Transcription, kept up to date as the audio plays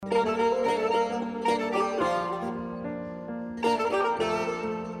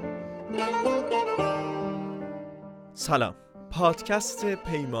سلام، پادکست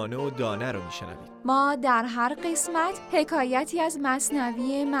پیمانه و دانه رو میشنوید. ما در هر قسمت حکایتی از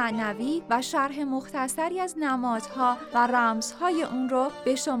مثنوی معنوی و شرح مختصری از نمادها و رمزهای اون رو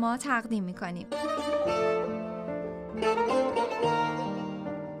به شما تقدیم میکنیم.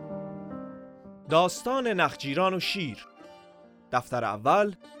 داستان نخجیران و شیر، دفتر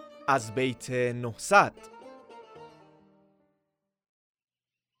اول از بیت 900.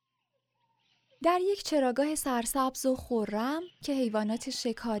 در یک چراگاه سرسبز و خرم که حیوانات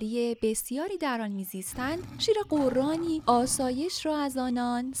شکاری بسیاری در آن میزیستند، شیر قرانی آسایش را از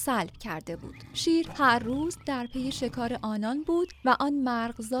آنان سلب کرده بود. شیر هر روز در پی شکار آنان بود و آن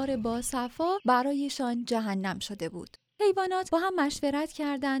مرغزار باصفا برایشان جهنم شده بود. حیوانات با هم مشورت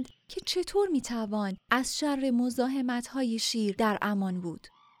کردند که چطور میتوان از شر مزاحمت‌های شیر در امان بود.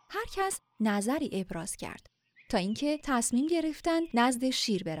 هر کس نظری ابراز کرد تا اینکه تصمیم گرفتند نزد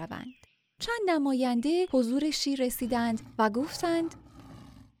شیر بروند. چند نماینده حضور شیر رسیدند و گفتند: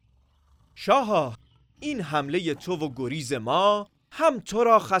 شاها، این حمله تو و گریز ما هم تو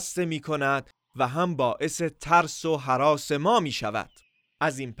را خسته می کند و هم باعث ترس و هراس ما می شود.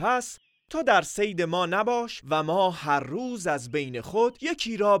 از این پس تو در صید ما نباش و ما هر روز از بین خود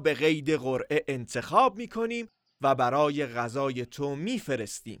یکی را به قید قرعه انتخاب می کنیم و برای غذای تو می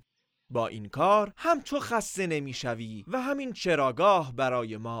فرستیم. با این کار هم تو خسته نمی شوی و همین چراگاه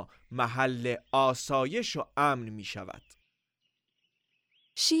برای ما محل آسایش و امن می شود.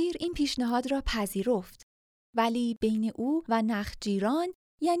 شیر این پیشنهاد را پذیرفت، ولی بین او و نخجیران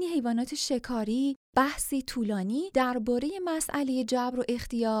یعنی حیوانات شکاری بحثی طولانی درباره مسئله جبر و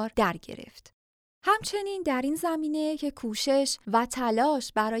اختیار در گرفت. همچنین در این زمینه که کوشش و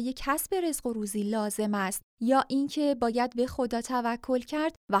تلاش برای کسب رزق و روزی لازم است یا اینکه باید به خدا توکل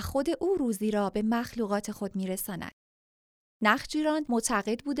کرد و خود او روزی را به مخلوقات خود میرساند. نخجیران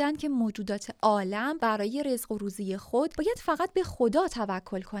معتقد بودند که موجودات عالم برای رزق و روزی خود باید فقط به خدا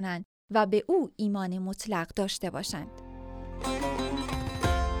توکل کنند و به او ایمان مطلق داشته باشند.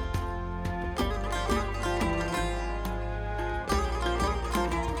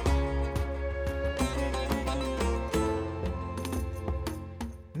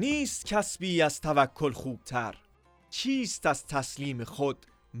 نیست کسبی از توکل خوبتر، چیست از تسلیم خود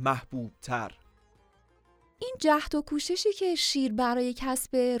محبوبتر. این جهد و کوششی که شیر برای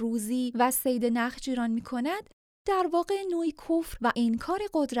کسب روزی و صید نخجیران می کند در واقع نوعی کفر و انکار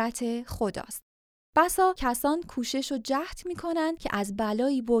قدرت خداست. بسا کسان کوشش و جهد می کنند که از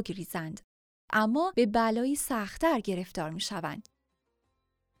بلایی بگریزند، اما به بلایی سخت‌تر گرفتار می شوند.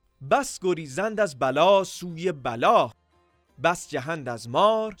 بس گریزند از بلا سوی بلا، بس جهند از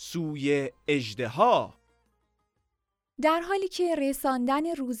مار سوی اژدها. در حالی که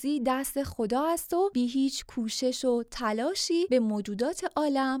رساندن روزی دست خدا است و بی هیچ کوشش و تلاشی به موجودات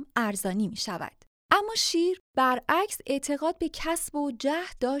عالم ارزانی می شود. اما شیر برعکس اعتقاد به کسب و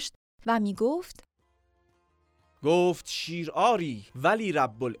جهد داشت و می گفت: شیر آری ولی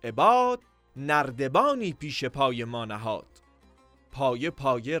رب العباد، نردبانی پیش پای ما نهاد.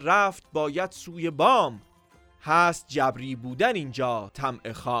 پایه رفت باید سوی بام، هست جبری بودن اینجا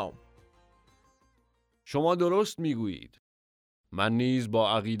طمع خام. شما درست میگویید. من نیز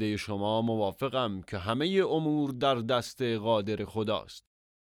با عقیده شما موافقم که همه امور در دست قادر خداست.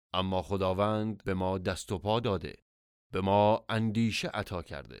 اما خداوند به ما دست و پا داده، به ما اندیشه عطا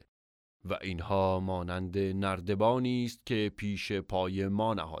کرده و اینها مانند نردبانی است که پیش پای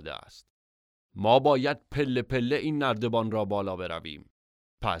ما نهاده است. ما باید پله پله این نردبان را بالا برویم.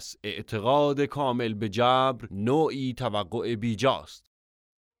 پس اعتقاد کامل به جبر نوعی توقع بیجاست.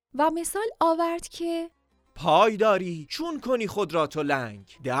 و مثال آورد که پای داری چون کنی خود را تو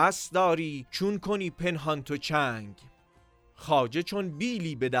لنگ، دست داری چون کنی پنهان تو چنگ. خواجه چون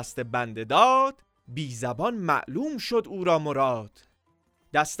بیلی به دست بنده داد، بی زبان معلوم شد او را مراد.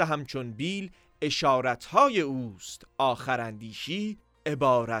 دست همچون بیل اشارتهای اوست، آخر اندیشی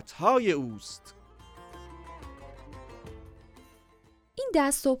عبارتهای اوست. این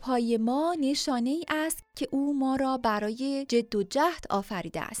دست و پای ما نشانه ای است که او ما را برای جد و جهد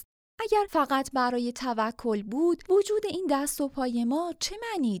آفریده است. اگر فقط برای توکل بود، وجود این دست و پای ما چه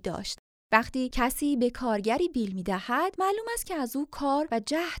معنی داشت؟ وقتی کسی به کارگری بیل می دهد، معلوم است که از او کار و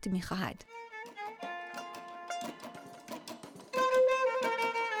جهد می خواهد.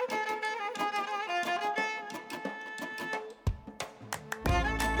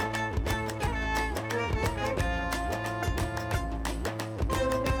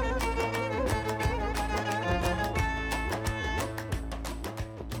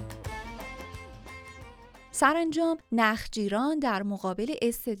 سرانجام نخجیران در مقابل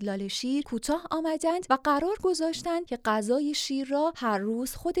استدلال شیر کوتاه آمدند و قرار گذاشتند که غذای شیر را هر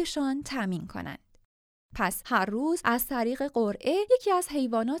روز خودشان تامین کنند. پس هر روز از طریق قرعه یکی از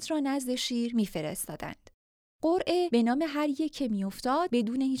حیوانات را نزد شیر می‌فرستادند. قرعه به نام هر یک که میافتاد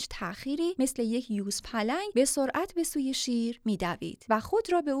بدون هیچ تأخیری مثل یک یوز پلنگ به سرعت به سوی شیر میدوید و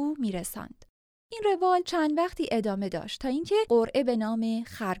خود را به او میرساند. این روال چند وقتی ادامه داشت تا اینکه قرعه به نام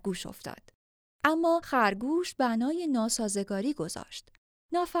خرگوش افتاد. اما خرگوش بنای ناسازگاری گذاشت.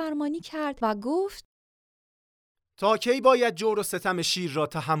 نافرمانی کرد و گفت: تا کی باید جور و ستم شیر را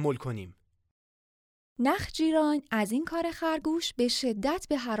تحمل کنیم؟ نخجیران از این کار خرگوش به شدت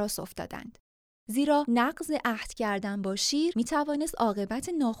به هراس افتادند. زیرا نقض عهد کردن با شیر می توانست عاقبت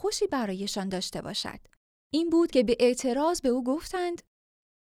ناخوشی برایشان داشته باشد. این بود که به اعتراض به او گفتند: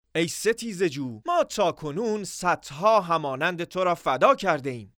 ای ستیزه جو، ما تاکنون صدها همانند تو را فدا کرده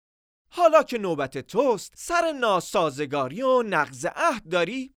ایم. حالا که نوبت توست سر ناسازگاری و نقض عهد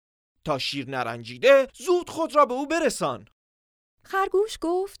داری؟ تا شیر نرنجیده زود خود را به او برسان. خرگوش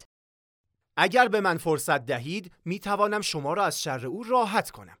گفت: اگر به من فرصت دهید می توانم شما را از شر او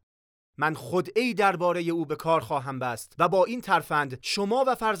راحت کنم. من خدعه‌ای درباره او به کار خواهم بست و با این ترفند شما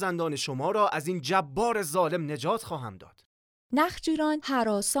و فرزندان شما را از این جبار ظالم نجات خواهم داد. نخجیران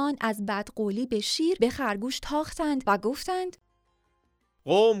هراسان از بدقولی به شیر به خرگوش تاختند و گفتند: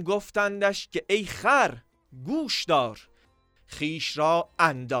 قوم گفتندش که ای خر، گوش دار، خیش را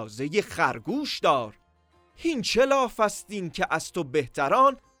اندازه خرگوش دار. هین چه لاف است این که از تو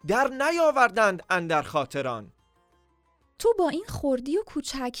بهتران در نیاوردند اندر خاطران. تو با این خردی و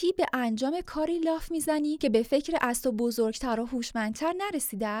کوچکی به انجام کاری لاف میزنی که به فکر از تو بزرگتر و هوشمندتر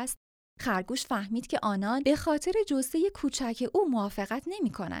نرسیده است. خرگوش فهمید که آنان به خاطر جثه کوچک او موافقت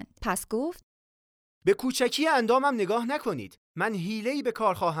نمی کنند. پس گفت: به کوچکی اندامم نگاه نکنید. من حیله‌ای به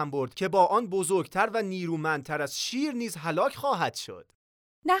کار خواهم برد که با آن بزرگتر و نیرومندتر از شیر نیز هلاک خواهد شد.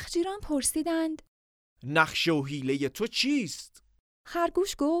 نخجیران پرسیدند: نقشه و حیله تو چیست؟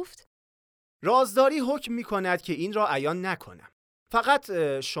 خرگوش گفت: رازداری حکم می کند که این را عیان نکنم. فقط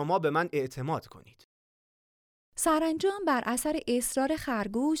شما به من اعتماد کنید. سرانجام بر اثر اصرار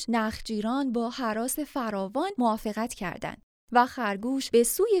خرگوش، نخجیران با هراس فراوان موافقت کردند و خرگوش به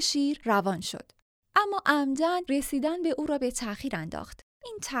سوی شیر روان شد. اما عمدن رسیدن به او را به تأخیر انداخت.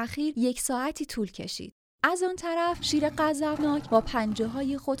 این تأخیر 1 ساعتی طول کشید. از آن طرف شیر غضبناک با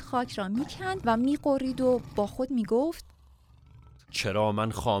پنجه‌های خود خاک را می‌کند و می‌غرید و با خود می‌گفت: چرا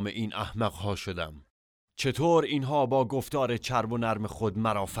من خام این احمق‌ها شدم؟ چطور اینها با گفتار چرب و نرم خود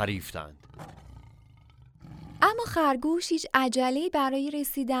مرا فریفتند؟ اما خرگوش هیچ عجله‌ای برای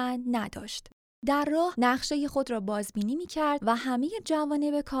رسیدن نداشت. در راه نقشه خود را بازبینی می‌کرد و همه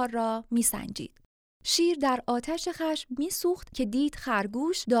جوانب کار را می‌سنجید. شیر در آتش خشم می‌سوخت که دید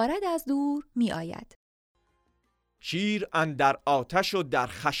خرگوش دارد از دور می‌آید. شیر اندر آتش و در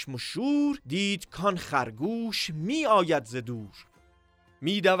خشم و شور، دید کان خرگوش می آید ز دور.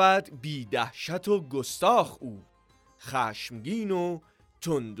 می دود بی دهشت و گستاخ او، خشمگین و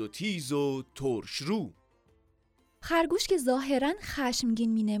تند و تیز و ترش رو. خرگوش که ظاهراً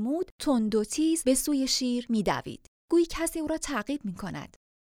خشمگین می‌نمود، تند و تیز به سوی شیر می‌دوید. گویی کسی او را تعقیب می‌کند.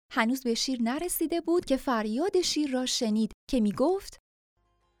 هنوز به شیر نرسیده بود که فریاد شیر را شنید که می‌گفت: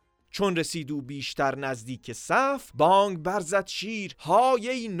 چون رسید او بیشتر نزدیک صف، بانگ برزد شیر های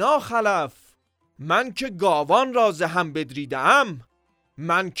ای ناخلف. من که گاوان را ز هم بدریدم،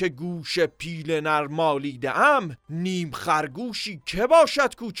 من که گوش پیل نر مالیدم. نیم خرگوشی که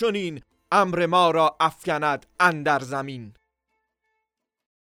باشد کو چنین، امر ما را افکند اندر زمین.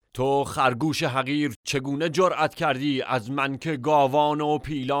 تو خرگوش حقیر چگونه جرأت کردی از من که گاوان و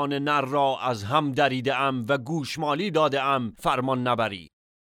پیلان نر را از هم دریده ام و گوشمالی داده ام فرمان نبری؟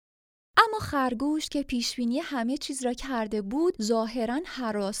 اما خرگوش که پیشبینی همه چیز را کرده بود، ظاهراً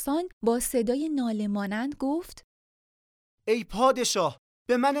هراسان با صدای ناله مانند گفت: ای پادشاه،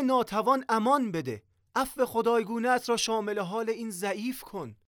 به من ناتوان امان بده. عفو خدایگونه‌ات را شامل حال این ضعیف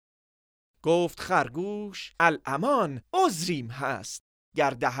کن. گفت خرگوش: الامان، عذریم هست، گر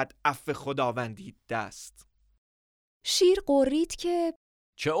دهد عفو خداوندی دست. شیر غرید که: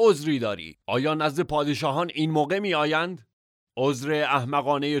 چه عذری داری؟ آیا نزد پادشاهان این موقع می آیند؟ عذر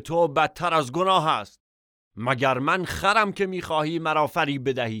احمقانه تو بدتر از گناه است. مگر من خرم که می خواهی مرا فریب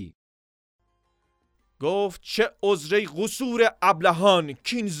بدهی؟ گفت: چه عذری قصور ابلهان،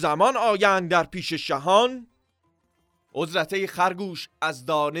 کین زمان آیند در پیش شهان. عذرته خرگوش از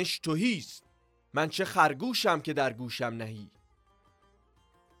دانش تهیست، من چه خرگوشم که در گوشم نهی.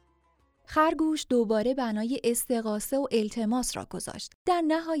 خرگوش دوباره بنای استغاثه و التماس را گذاشت. در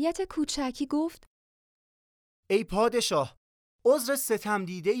نهایت کوچکی گفت: ای پادشاه، عذر ستم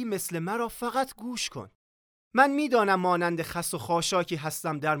دیده‌ای مثل مرا فقط گوش کن. من میدانم مانند خس و خاشاکی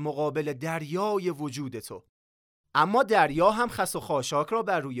هستم در مقابل دریای وجود تو. اما دریا هم خس و خاشاک را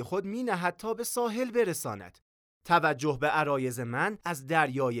بر روی خود می نهد تا به ساحل برساند. توجه به عرایض من از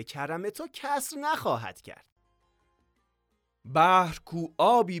دریای کرم تو کسر نخواهد کرد. بحر کو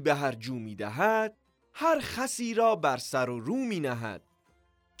آبی به هر جو می دهد، هر خسی را بر سر و رو می نهد.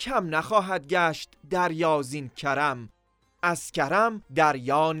 کم نخواهد گشت دریا زین کرم، از کرم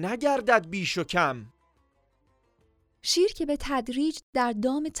دریا نگردد بیش و کم. شیر که به تدریج در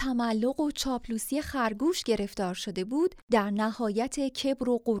دام تملق و چاپلوسی خرگوش گرفتار شده بود، در نهایت کبر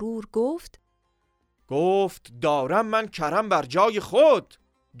و غرور گفت دارم من کرم بر جای خود،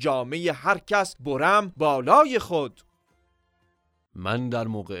 جامه هر کس برم بالای خود. من در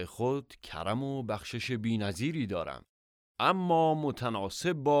موقع خود کرم و بخشش بی‌نظیری دارم، اما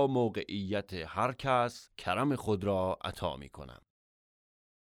متناسب با موقعیت هر کس کرم خود را عطا می کنم.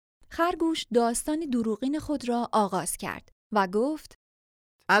 خرگوش داستان دروغین خود را آغاز کرد و گفت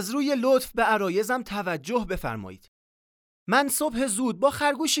از روی لطف به عرایضم توجه بفرمایید. من صبح زود با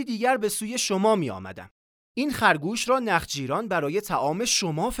خرگوشی دیگر به سوی شما می آمدم. این خرگوش را نخجیران برای طعام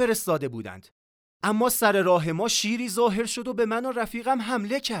شما فرستاده بودند. اما سر راه ما شیری ظاهر شد و به من و رفیقم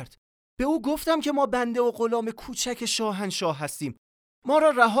حمله کرد. به او گفتم که ما بنده و غلام کوچک شاهنشاه هستیم. ما را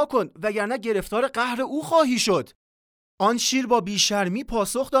رها کن وگرنه گرفتار قهر او خواهی شد. آن شیر با بیشرمی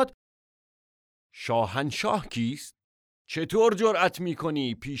پاسخ داد شاهنشاه کیست؟ چطور جرأت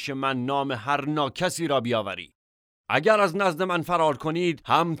می‌کنی پیش من نام هر ناکسی را بیاوری؟ اگر از نزد من فرار کنید،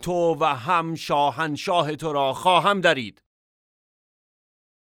 هم تو و هم شاهنشاه تو را خواهم درید.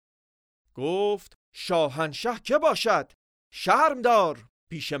 گفت شاهنشه که باشد؟ شرم دار،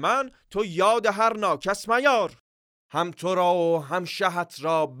 پیش من تو یاد هر ناکس میار. هم تو را و هم شهت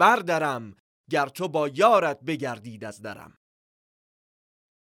را بردرم، گر تو با یارت بگردید از درم.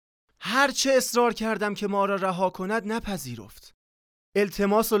 هرچه اصرار کردم که ما را رها کند نپذیرفت.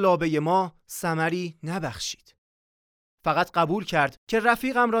 التماس و لابه ما ثمری نبخشید. فقط قبول کرد که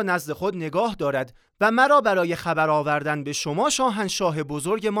رفیقم را نزد خود نگاه دارد و مرا برای خبر آوردن به شما شاهنشاه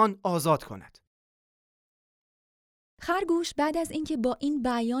بزرگمان آزاد کند. خرگوش بعد از اینکه با این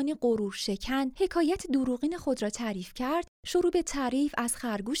بیان غرور شکن حکایت دروغین خود را تعریف کرد، شروع به تعریف از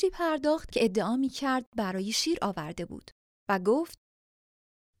خرگوشی پرداخت که ادعا می‌کرد برای شیر آورده بود و گفت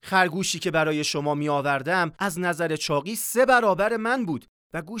خرگوشی که برای شما می آوردم از نظر چاقی 3 برابر من بود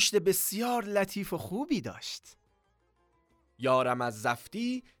و گوشت بسیار لطیف و خوبی داشت. یارم از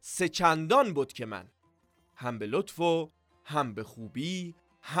زفتی 3 چندان بود که من، هم به لطف و هم به خوبی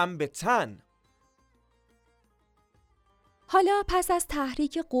هم به تن. حالا پس از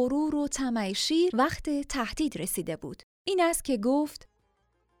تحریک غرور و طمع شیر وقت تهدید رسیده بود. این است که گفت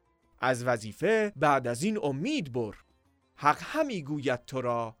از وظیفه بعد از این امید بر، حق همی گوید تو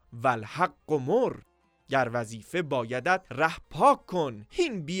را والحق مر. گر وظیفه بایدت ره پاک کن،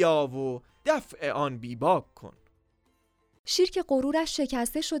 هین بیا و دفع آن بیباک کن. شیر که غرورش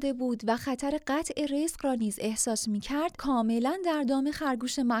شکسته شده بود و خطر قطع رزق را نیز احساس می کرد، کاملا در دام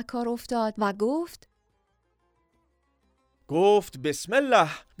خرگوش مکار افتاد و گفت بسم الله،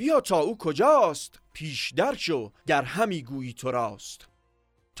 بیا تا او کجاست، پیش در شو گر همی گویی تو راست.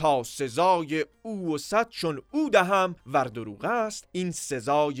 تا سزای او و 100 چون او دهم، ور دروغ است این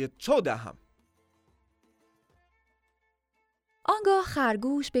سزای تو دهم. آنگاه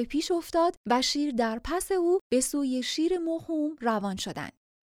خرگوش به پیش افتاد و شیر در پس او به سوی شیر موهوم روان شدند.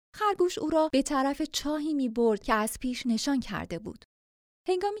 خرگوش او را به طرف چاهی می برد که از پیش نشان کرده بود.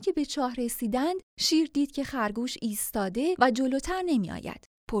 هنگامی که به چاه رسیدند، شیر دید که خرگوش ایستاده و جلوتر نمی آید.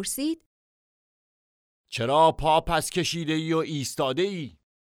 پرسید چرا پا پس کشیده ای و ایستاده ای؟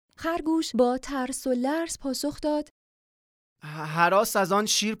 خرگوش با ترس و لرز پاسخ داد هراس از آن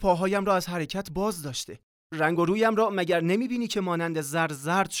شیر پاهایم را از حرکت باز داشته. رنگ و رویم را مگر نمی بینی که مانند زر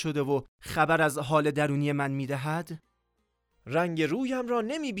زرد شده و خبر از حال درونی من می دهد؟ رنگ رویم را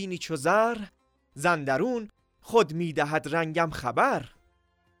نمی بینی چو زر، زندرون خود می دهد رنگم خبر.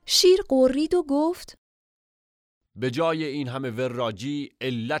 شیر غرید و گفت به جای این همه وراجی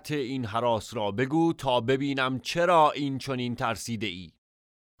علت این هراس را بگو تا ببینم چرا این چنین ترسیده ای.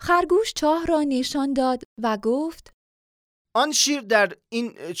 خرگوش چاه را نشان داد و گفت آن شیر در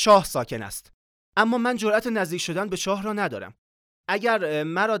این چاه ساکن است، اما من جرأت نزدیک شدن به چاه را ندارم. اگر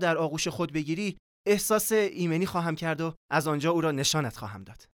مرا در آغوش خود بگیری احساس ایمنی خواهم کرد و از آنجا او را نشانت خواهم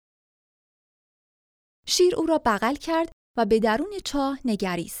داد. شیر او را بغل کرد و به درون چاه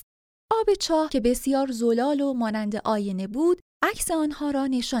نگریست. آب چاه که بسیار زلال و مانند آینه بود، عکس آنها را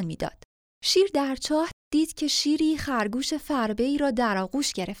نشان می‌داد. شیر در چاه دید که شیری خرگوش فربه‌ای را در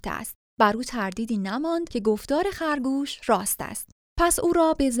آغوش گرفته است. بر او تردیدی نماند که گفتار خرگوش راست است. پس او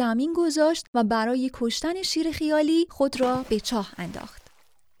را به زمین گذاشت و برای کشتن شیر خیالی خود را به چاه انداخت.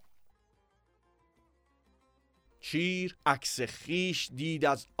 شیر عکس خویش دید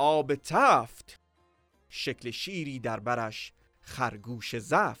از آب تفت، شکل شیری در برش خرگوش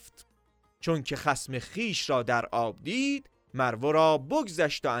زفت. چون که خصم خویش را در آب دید، مرو را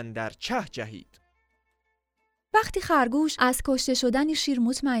بگذشت و اندر چه جهید. وقتی خرگوش از کشته شدن شیر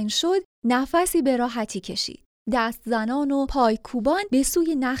مطمئن شد، نفسی به راحتی کشید. دست زنان و پای کوبان به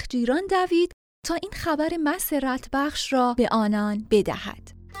سوی نخجیران دوید تا این خبر مسرت بخش را به آنان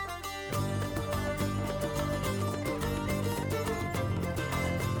بدهد.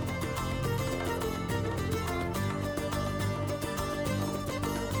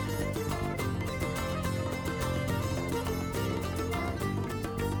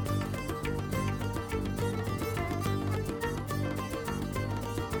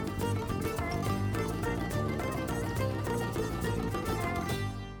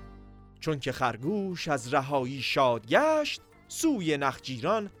 چون که خرگوش از رهایی شاد گشت، سوی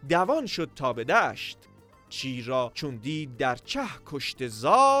نخجیران دوان شد تا به دشت. شیر را چون دید در چه کشته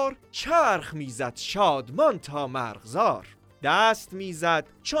زار، چرخ میزد شادمان تا مرغزار. دست میزد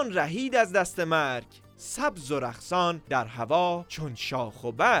چون رهید از دست مرگ، سبز و رقصان در هوا چون شاخ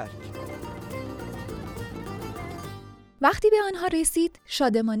و برگ. وقتی به آنها رسید،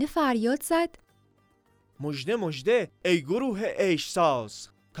 شادمانه فریاد زد: مژده مژده ای گروه عیش ساز،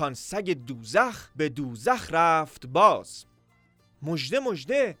 کان سگ دوزخ به دوزخ رفت باز. مژده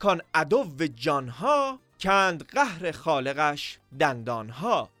مژده کان عدو جانها، کند قهر خالقش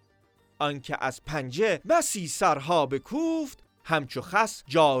دندانها. آنکه از پنجه بسی سرها بکوفت، همچو خس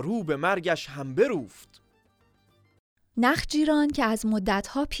جارو به مرگش هم بروفت. نخجیران که از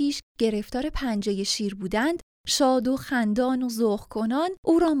مدتها پیش گرفتار پنجه شیر بودند، شاد و خندان و ذوق کنان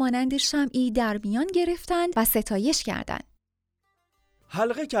او را مانند شمعی در میان گرفتند و ستایش کردند.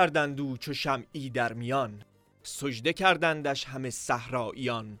 حلقه کردندو چو شمعی در میان، سجده کردندش همه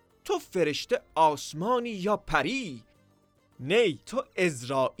صحراییان. تو فرشته آسمانی یا پری، نی تو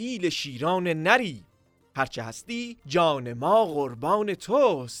عزراییل شیران نری. هرچه هستی جان ما قربان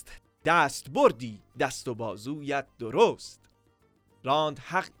توست، دست بردی دست و بازویت درست. راند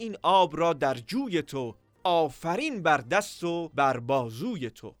حق این آب را در جوی تو، آفرین بر دست و بر بازوی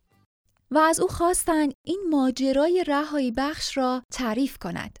تو. و از او خواستند این ماجرای رهایی بخش را تعریف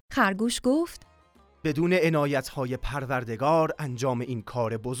کند. خرگوش گفت: بدون عنایت‌های پروردگار انجام این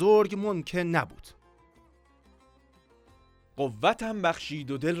کار بزرگ ممکن نبود. قوتم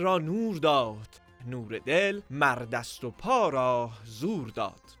بخشید و دل را نور داد، نور دل مردست و پا را زور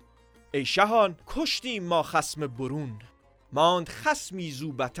داد. ای شهان کشتیم ما خصم برون، ماند خصمی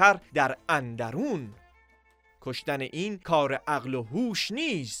زوبتر در اندرون. کشتن این کار عقل و هوش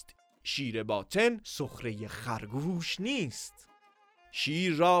نیست، شیر باطن سخره خرگوش نیست.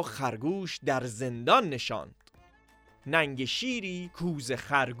 شیر را خرگوش در زندان نشاند، ننگ شیری کوز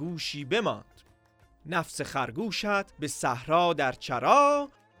خرگوشی بماند. نفس خرگوشت به صحرا در چرا،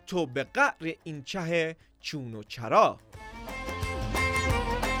 تو به قعر این چه چون و چرا.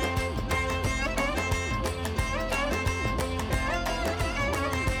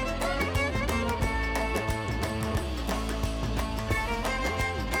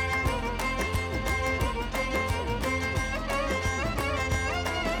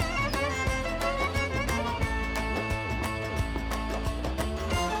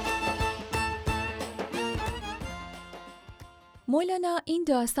 مولانا این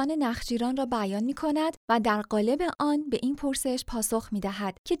داستان نخجیران را بیان می کند و در قالب آن به این پرسش پاسخ می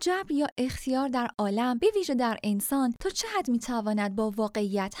دهد که جبر یا اختیار در عالم، به ویژه در انسان، تا چه حد می تواند با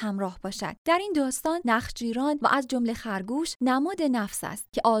واقعیت همراه باشد. در این داستان نخجیران و از جمله خرگوش نماد نفس است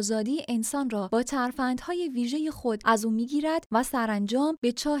که آزادی انسان را با ترفندهای ویژه خود از او می گیرد و سرانجام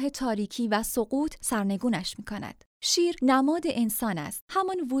به چاه تاریکی و سقوط سرنگونش می کند. شیر نماد انسان است،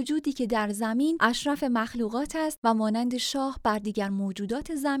 همان وجودی که در زمین اشرف مخلوقات است و مانند شاه بر دیگر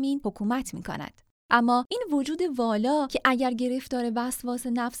موجودات زمین حکومت می کند. اما این وجود والا که اگر گرفتار وسواس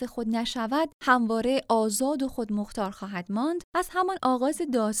نفس خود نشود، همواره آزاد و خود مختار خواهد ماند، از همان آغاز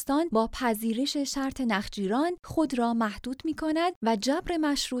داستان با پذیرش شرط نخجیران خود را محدود می کند و جبر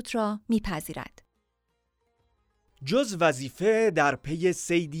مشروط را می پذیرد. جز وظیفه در پی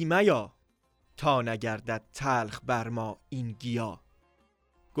صیدی میا، تا نگردد تلخ بر ما این گیا.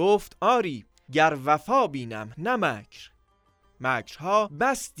 گفت آری گر وفا بینم نه مکر، مکرها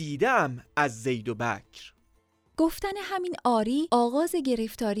بس دیدم از زید و بکر. گفتن همین آری آغاز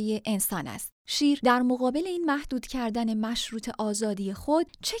گرفتاری انسان است. شیر در مقابل این محدود کردن مشروط آزادی خود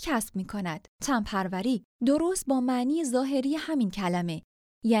چه کسب می کند؟ تنپروری، درست با معنی ظاهری همین کلمه،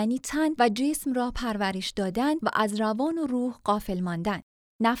 یعنی تن و جسم را پرورش دادن و از روان و روح غافل ماندن.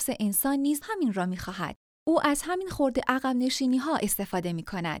 نفس انسان نیز همین را می‌خواهد. او از همین خرده عقب نشینی ها استفاده می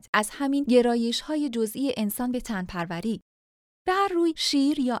کند، از همین گرایش های جزئی انسان به تن‌پروری. به هر روی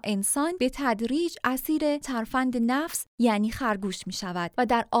شیر یا انسان به تدریج اسیر ترفند نفس یعنی خرگوش می شود و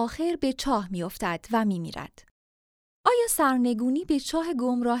در آخر به چاه می افتد و می میرد. آیا سرنگونی به چاه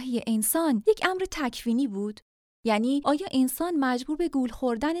گمراهی انسان یک امر تکوینی بود؟ یعنی آیا انسان مجبور به گول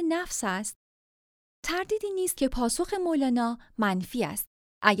خوردن نفس است؟ تردیدی نیست که پاسخ مولانا منفی است.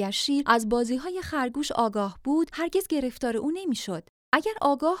 اگر شیر از بازی‌های خرگوش آگاه بود، هرگز گرفتار او نمی‌شد. اگر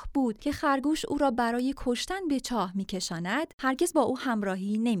آگاه بود که خرگوش او را برای کشتن به چاه می‌کشاند، هرگز با او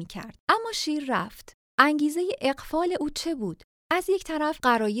همراهی نمی‌کرد. اما شیر رفت. انگیزه اغفال او چه بود؟ از یک طرف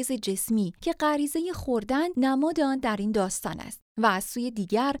غرایز جسمی که غریزه خوردن نماد آن در این داستان است و از سوی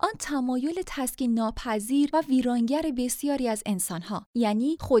دیگر آن تمایل تسکین ناپذیر و ویرانگر بسیاری از انسان‌ها،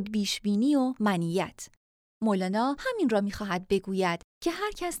 یعنی خودبیشبینی و منیت. مولانا همین را می‌خواهد بگوید که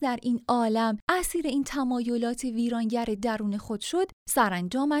هر کس در این عالم اسیر این تمایلات ویرانگر درون خود شد،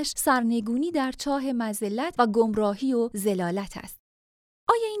 سرانجامش سرنگونی در چاه مذلت و گمراهی و ضلالت است.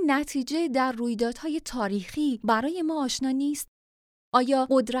 آیا این نتیجه در رویدادهای تاریخی برای ما آشنا نیست؟ آیا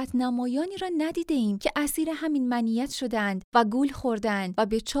قدرت نمایانی را ندیده ایم که اسیر همین منیت شدند و گول خوردند و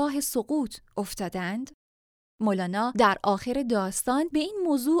به چاه سقوط افتادند؟ مولانا در آخر داستان به این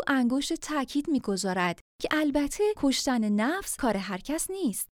موضوع انگشت تاکید می‌گذارد که البته کشتن نفس کار هر کس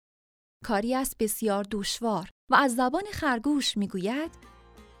نیست. کاری است بسیار دشوار و از زبان خرگوش می‌گوید: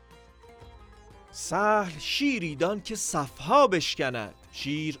 سهل شیری دان که صفها بشکند،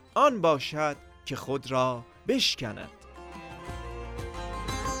 شیر آن باشد که خود را بشکند.